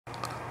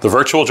The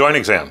virtual joint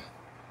exam.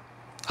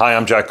 Hi,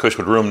 I'm Jack Cush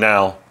with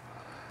RheumNow.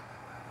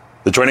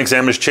 The joint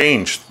exam has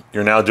changed.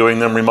 You're now doing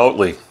them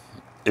remotely.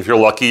 If you're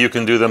lucky, you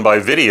can do them by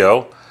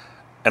video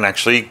and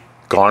actually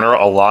garner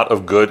a lot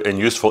of good and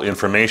useful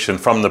information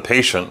from the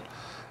patient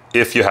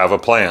if you have a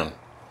plan.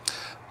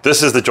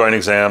 This is the joint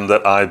exam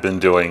that I've been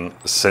doing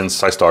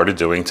since I started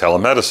doing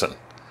telemedicine.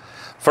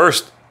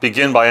 First,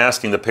 begin by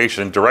asking the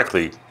patient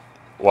directly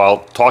while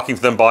talking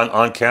to them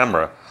on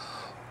camera,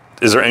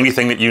 is there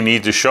anything that you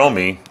need to show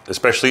me,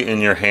 especially in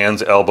your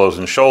hands, elbows,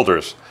 and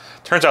shoulders?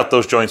 Turns out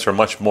those joints are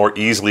much more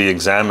easily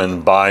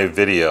examined by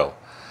video.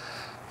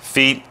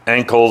 Feet,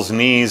 ankles,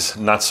 knees,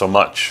 not so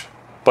much.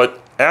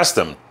 But ask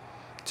them,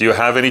 do you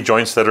have any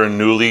joints that are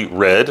newly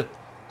red,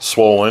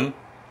 swollen,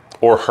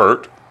 or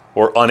hurt,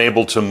 or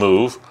unable to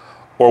move,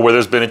 or where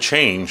there's been a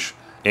change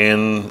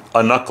in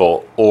a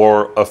knuckle,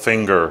 or a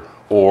finger,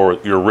 or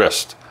your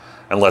wrist?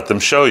 And let them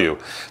show you.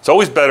 It's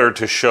always better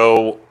to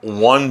show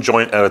one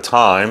joint at a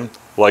time,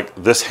 like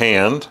this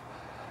hand,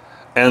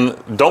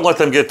 and don't let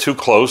them get too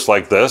close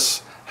like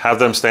this. Have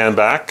them stand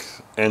back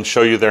and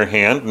show you their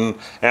hand and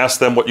ask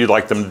them what you'd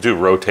like them to do.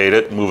 Rotate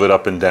it, move it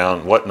up and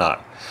down, whatnot.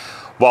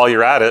 While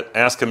you're at it,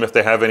 ask them if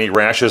they have any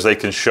rashes they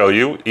can show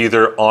you,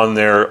 either on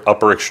their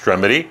upper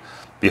extremity,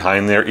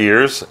 behind their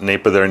ears,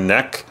 nape of their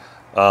neck,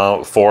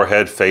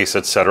 forehead, face,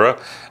 etc.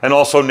 And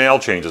also nail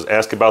changes.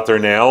 Ask about their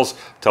nails.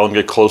 Tell them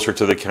to get closer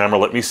to the camera.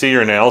 Let me see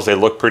your nails. They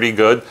look pretty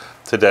good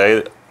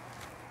today.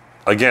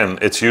 Again,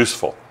 it's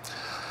useful.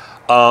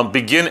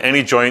 Begin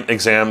any joint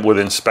exam with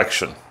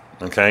inspection.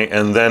 Okay,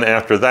 and then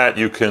after that,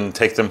 you can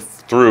take them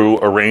through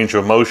a range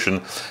of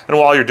motion. And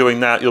while you're doing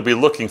that, you'll be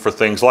looking for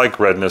things like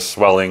redness,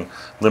 swelling,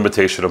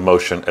 limitation of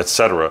motion,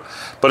 etc.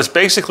 But it's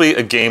basically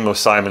a game of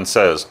Simon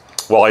Says.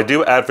 While I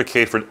do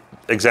advocate for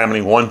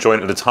examining one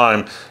joint at a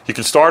time, you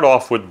can start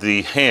off with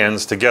the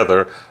hands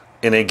together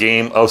in a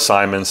game of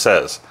Simon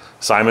Says.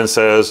 Simon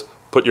says,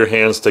 put your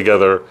hands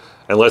together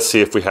and let's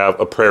see if we have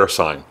a prayer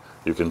sign.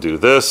 You can do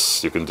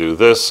this,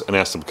 and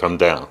ask them to come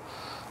down.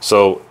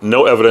 So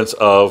no evidence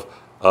of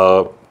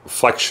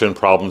flexion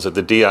problems at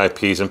the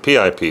DIPs and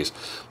PIPs.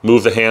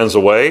 Move the hands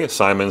away,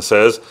 Simon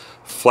says,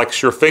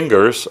 flex your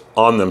fingers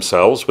on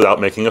themselves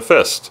without making a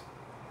fist.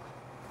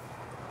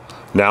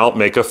 Now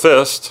make a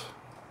fist.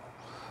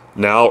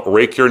 Now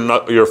rake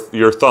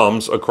your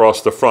thumbs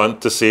across the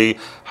front to see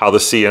how the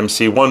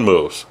CMC1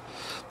 moves.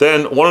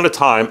 Then one at a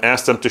time,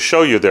 ask them to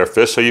show you their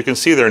fist so you can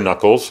see their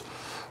knuckles,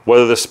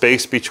 whether the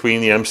space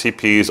between the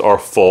MCPs are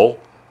full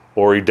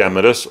or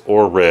edematous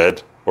or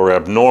red or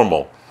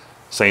abnormal.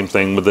 Same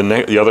thing with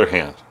the other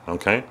hand,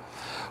 okay?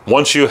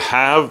 Once you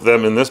have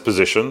them in this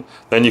position,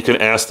 then you can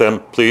ask them,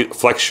 please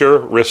flex your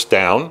wrist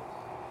down,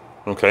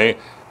 okay?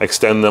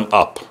 Extend them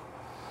up.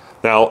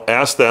 Now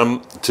ask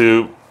them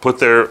to put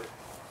their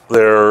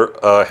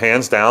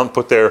hands down,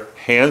 put their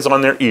hands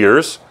on their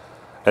ears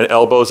and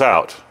elbows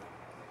out.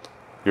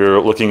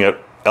 You're looking at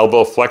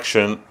elbow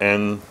flexion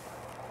and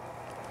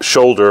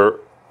shoulder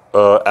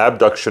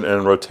abduction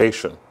and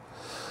rotation.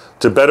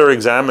 To better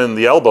examine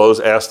the elbows,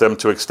 ask them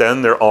to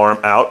extend their arm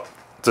out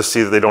to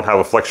see that they don't have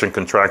a flexion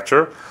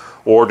contracture,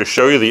 or to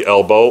show you the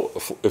elbow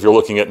if you're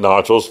looking at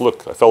nodules.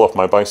 Look, I fell off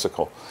my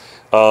bicycle.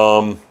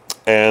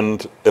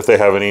 And if they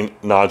have any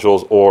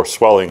nodules or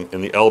swelling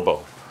in the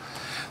elbow.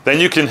 Then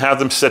you can have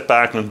them sit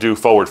back and do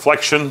forward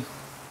flexion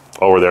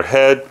over their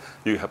head.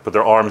 You put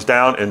their arms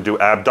down and do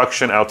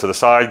abduction out to the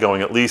side,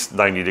 going at least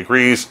 90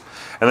 degrees.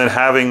 And then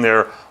having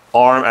their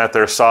arm at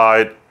their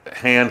side,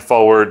 hand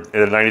forward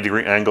at a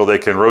 90-degree angle, they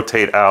can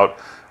rotate out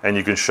and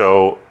you can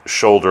show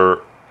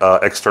shoulder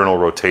external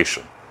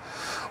rotation.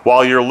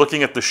 While you're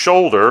looking at the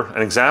shoulder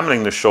and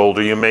examining the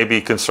shoulder, you may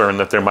be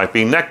concerned that there might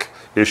be neck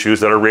issues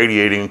that are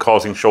radiating and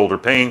causing shoulder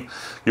pain.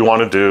 You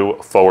want to do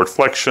forward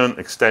flexion,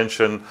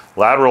 extension,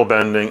 lateral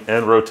bending,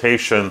 and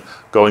rotation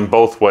going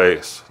both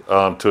ways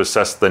to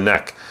assess the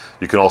neck.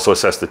 You can also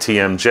assess the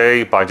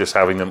TMJ by just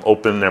having them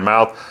open their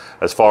mouth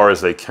as far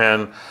as they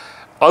can.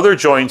 Other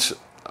joints,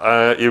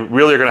 you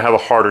really are going to have a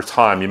harder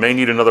time. You may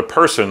need another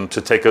person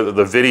to take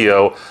the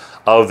video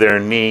of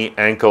their knee,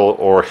 ankle,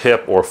 or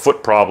hip or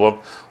foot problem,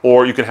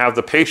 or you can have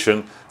the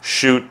patient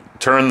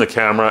turn the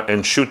camera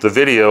and shoot the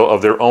video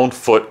of their own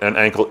foot and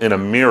ankle in a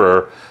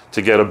mirror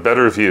to get a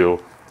better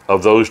view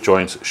of those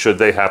joints should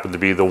they happen to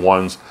be the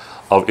ones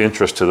of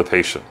interest to the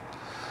patient.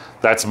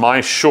 That's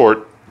my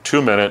short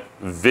 2-minute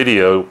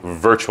video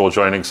virtual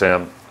joint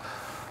exam.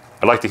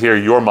 I'd like to hear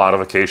your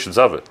modifications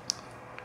of it.